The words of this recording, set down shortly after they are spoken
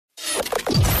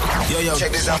Yo,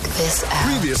 check this out.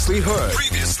 Previously heard.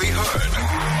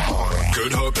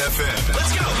 Good Hope FM.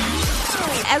 Let's go.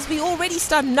 As we already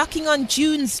start knocking on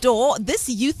June's door, this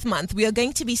Youth Month, we are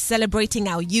going to be celebrating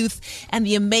our youth and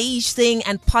the amazing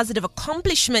and positive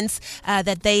accomplishments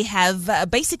that they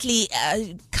have basically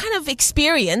kind of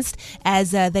experienced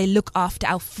as they look after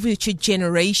our future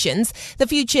generations. The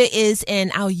future is in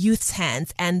our youth's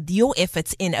hands, and your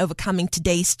efforts in overcoming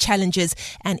today's challenges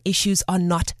and issues are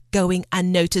not going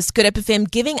unnoticed. Good Hope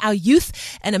FM giving our youth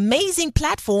an amazing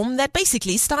platform that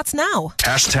basically starts now.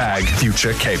 Hashtag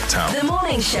Future Cape Town. The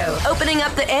morning show, opening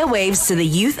up the airwaves to the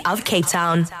youth of Cape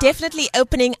Town. Definitely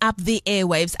opening up the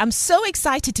airwaves. I'm so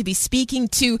excited to be speaking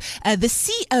to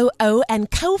the COO and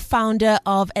co-founder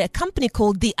of a company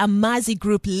called the AMAZI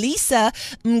Group, Lisa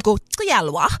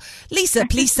Mgcotyelwa. Lisa,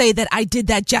 please say that I did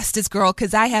that justice, girl,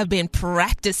 because I have been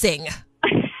practicing.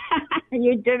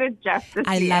 You did it justice.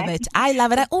 I love it. I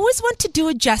always want to do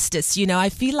it justice. You know, I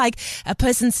feel like a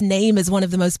person's name is one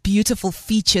of the most beautiful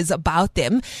features about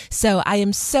them. So I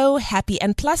am so happy.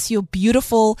 And plus your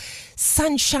beautiful,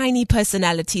 sunshiny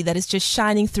personality that is just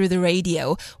shining through the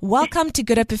radio. Welcome to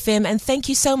Good Hope FM, and thank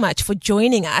you so much for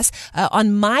joining us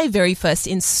on my very first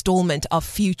installment of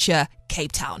Future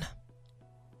Cape Town.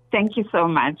 Thank you so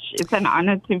much. It's an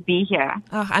honor to be here.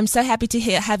 Oh, I'm so happy to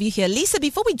have you here. Lisa,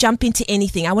 before we jump into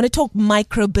anything, I want to talk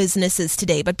micro businesses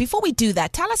today. But before we do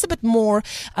that, tell us a bit more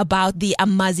about the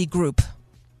AMAZI Group.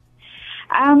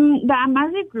 The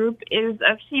AMAZI Group is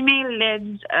a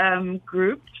female-led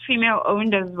group,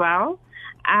 female-owned as well,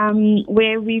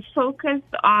 where we focus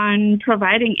on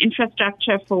providing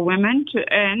infrastructure for women to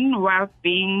earn whilst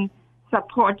being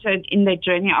supported in the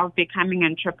journey of becoming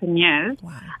entrepreneurs.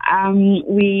 Wow.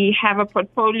 We have a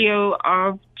portfolio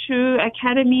of 2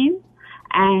 academies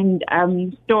and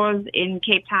stores in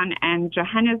Cape Town and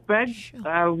Johannesburg.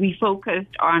 Sure. We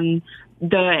focused on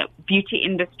the beauty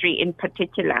industry in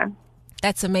particular.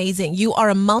 That's amazing. You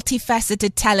are a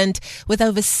multifaceted talent with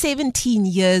over 17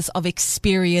 years of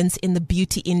experience in the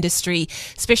beauty industry,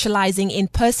 specializing in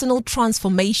personal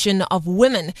transformation of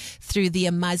women through the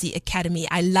AMAZI Academy.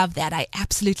 I love that. I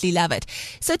absolutely love it.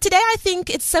 So today I think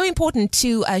it's so important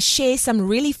to share some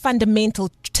really fundamental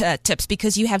tips,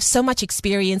 because you have so much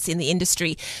experience in the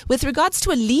industry with regards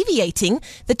to alleviating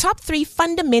the top 3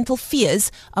 fundamental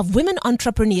fears of women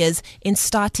entrepreneurs in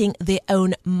starting their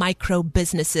own micro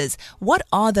businesses. What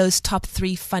are those top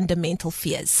 3 fundamental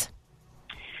fears?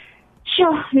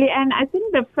 Sure, Leigh-Anne. I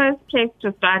think the first place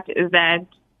to start is that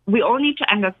we all need to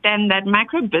understand that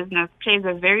micro-business plays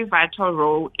a very vital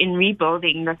role in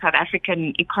rebuilding the South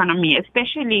African economy,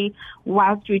 especially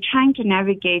whilst we're trying to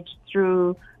navigate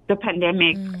through the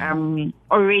pandemic.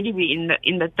 Already we're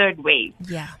in the 3rd wave.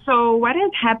 Yeah. So what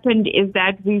has happened is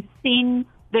that we've seen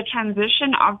the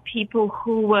transition of people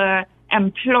who were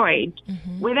employed,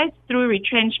 whether it's through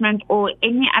retrenchment or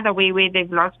any other way where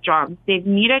they've lost jobs, they've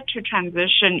needed to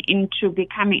transition into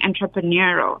becoming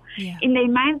entrepreneurial. Yeah. In their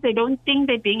minds, they don't think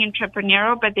they're being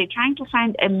entrepreneurial, but they're trying to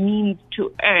find a means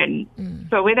to earn.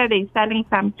 So whether they're selling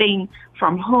something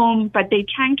from home, but they're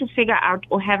trying to figure out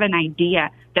or have an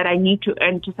idea that I need to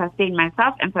earn to sustain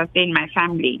myself and sustain my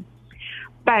family.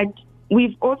 But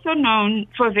we've also known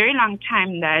for a very long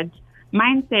time that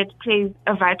mindset plays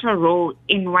a vital role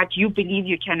in what you believe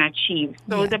you can achieve.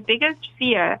 So the biggest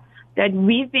fear that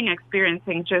we've been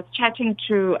experiencing just chatting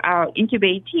to our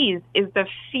incubatees is the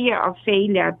fear of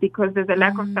failure, because there's a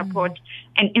lack of support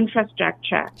and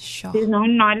infrastructure. Sure. There's no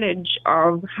knowledge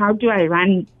of how do I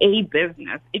run a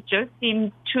business. It just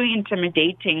seems too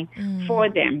intimidating for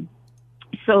them.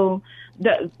 So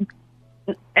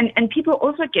and people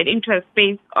also get into a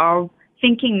space of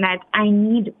thinking that I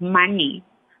need money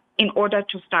in order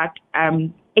to start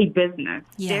a business.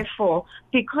 Yeah. Therefore,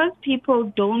 because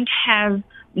people don't have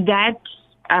that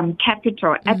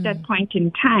capital at that point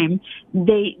in time,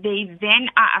 they then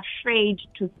are afraid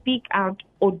to speak out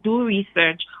or do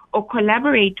research or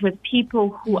collaborate with people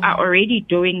who are already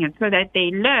doing it so that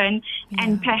they learn.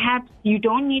 And perhaps you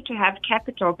don't need to have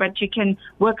capital, but you can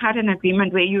work out an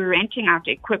agreement where you're renting out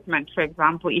equipment. For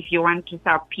example, if you want to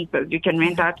sell pizzas, you can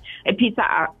rent out a pizza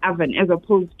oven as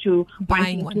opposed to Buying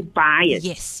wanting one. to buy it.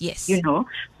 Yes. You know,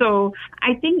 so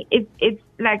I think it's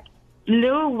like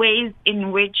little ways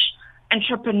in which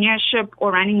entrepreneurship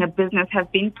or running a business has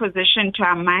been positioned to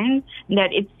our minds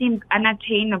that it seems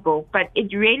unattainable, but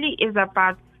it really is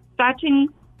about starting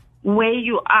where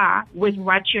you are with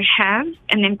what you have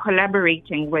and then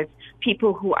collaborating with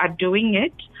people who are doing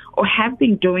it or have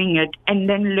been doing it and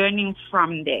then learning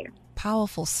from there.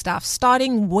 Powerful stuff.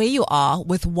 Starting where you are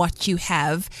with what you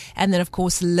have, and then, of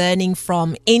course, learning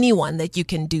from anyone that you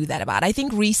can do that about. I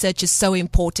think research is so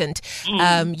important.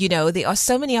 There are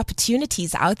so many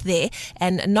opportunities out there,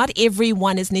 and not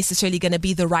everyone is necessarily going to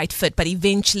be the right fit, but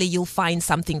eventually you'll find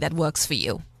something that works for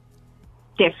you.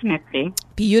 Definitely.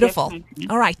 Beautiful. Definitely.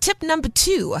 All right. Tip number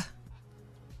 2.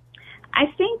 I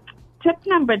think tip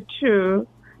number 2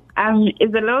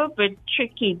 is a little bit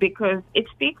tricky because it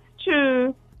speaks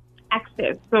to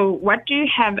access. So what do you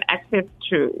have access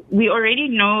to? We already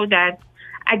know that,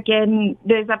 again,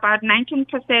 there's about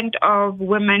 19% of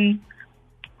women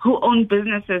who own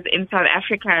businesses in South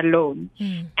Africa alone.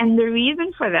 And the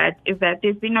reason for that is that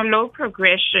there's been a low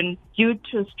progression due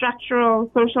to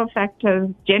structural social factors,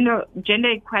 gender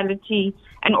equality,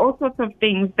 and all sorts of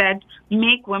things that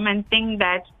make women think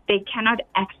that they cannot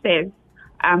access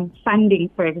funding,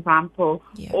 for example,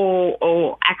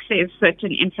 or access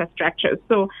certain infrastructure.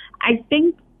 So I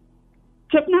think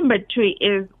tip number 2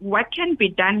 is what can be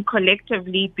done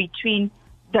collectively between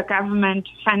the government,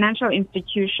 financial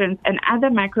institutions, and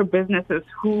other micro businesses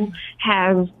who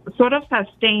have sort of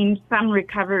sustained some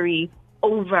recovery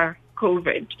over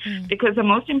COVID. Because the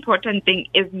most important thing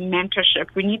is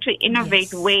mentorship. We need to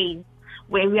innovate ways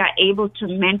where we are able to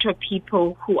mentor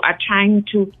people who are trying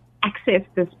to access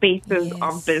the spaces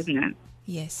of business.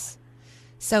 Yes.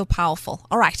 So powerful.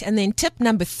 All right. And then tip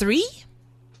number 3?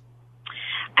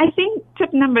 I think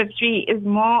tip number 3 is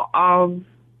more of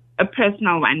a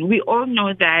personal one. We all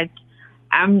know that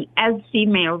as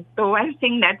females, the one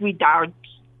thing that we doubt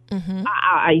are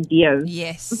our ideas.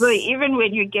 Yes. So even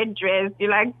when you get dressed,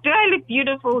 you're like, do I look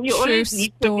beautiful? You always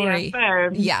need to be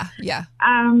affirmed. Yeah.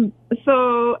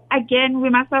 So again, we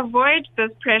must avoid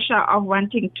this pressure of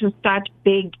wanting to start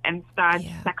big and start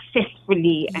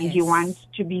successfully, and you want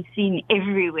to be seen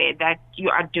everywhere that you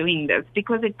are doing this,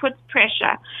 because it puts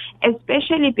pressure,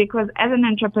 especially because as an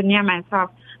entrepreneur myself,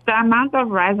 the amount of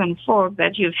rise and falls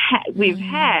that we've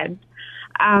had,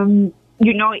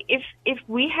 if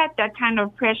we had that kind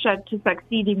of pressure to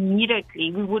succeed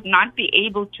immediately, we would not be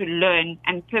able to learn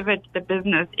and pivot the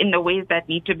business in the ways that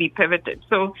need to be pivoted.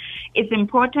 So it's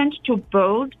important to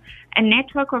build a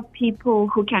network of people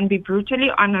who can be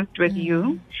brutally honest with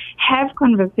you, have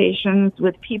conversations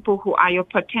with people who are your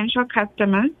potential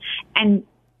customers, and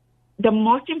the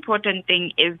most important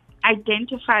thing is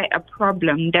identify a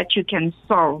problem that you can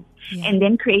solve and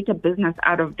then create a business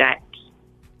out of that.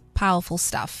 Powerful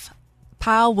stuff.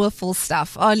 Powerful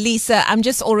stuff. Oh, Lisa, I'm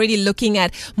just already looking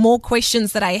at more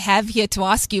questions that I have here to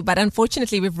ask you, but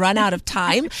unfortunately we've run out of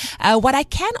time. What I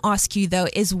can ask you though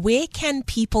is, where can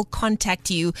people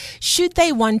contact you should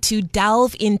they want to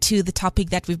delve into the topic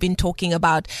that we've been talking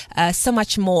about so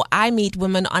much more? I meet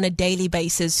women on a daily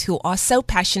basis who are so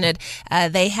passionate.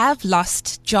 They have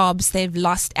lost jobs. They've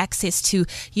lost access to,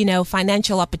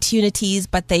 financial opportunities,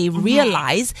 but they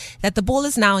realize that the ball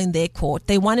is now in their court.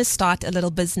 They want to start a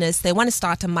little business. They want to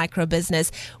start a micro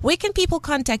business. Where can people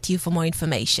contact you for more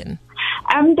information?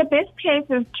 The best place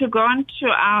is to go onto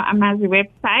our AMAZI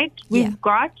website. We've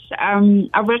got a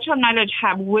virtual knowledge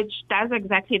hub, which does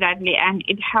exactly that, Leigh-Anne.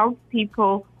 It helps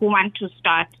people who want to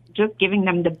start, just giving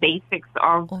them the basics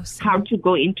of how to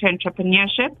go into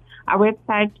entrepreneurship. Our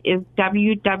website is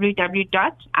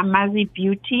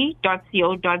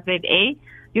www.amazibeauty.co.za.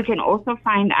 You can also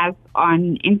find us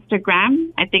on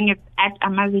Instagram. I think it's at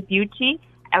AMAZI Beauty,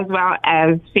 as well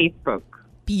as Facebook.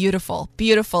 Beautiful,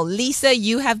 beautiful. Lisa,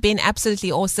 you have been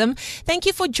absolutely awesome. Thank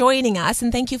you for joining us,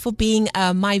 and thank you for being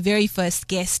my very first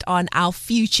guest on our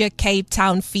future Cape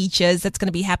Town features that's going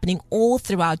to be happening all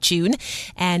throughout June.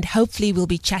 And hopefully we'll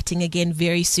be chatting again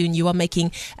very soon. You are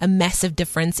making a massive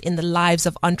difference in the lives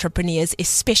of entrepreneurs,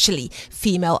 especially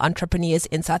female entrepreneurs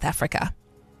in South Africa.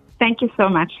 Thank you so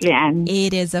much, Leigh-Anne.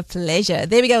 It is a pleasure.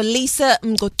 There we go. Lisa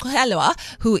Mgcotyelwa,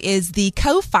 who is the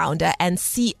co-founder and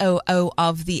COO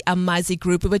of the AMAZI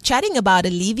Group. We were chatting about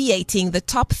alleviating the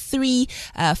top 3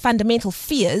 fundamental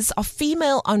fears of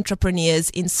female entrepreneurs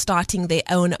in starting their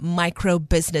own micro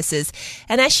businesses.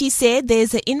 And as she said,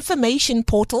 there's an information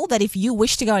portal that if you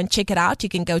wish to go and check it out, you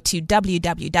can go to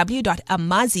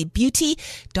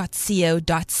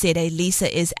www.amazibeauty.co.za.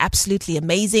 Lisa is absolutely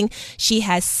amazing. She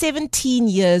has 17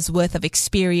 years worth of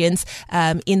experience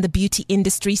in the beauty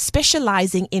industry,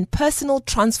 specializing in personal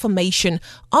transformation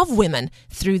of women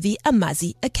through the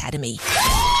AMAZI Academy.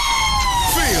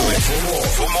 Feel it.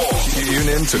 For more, tune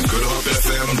in to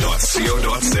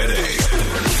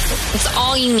goodhopefm.co.za. It's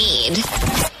all you need.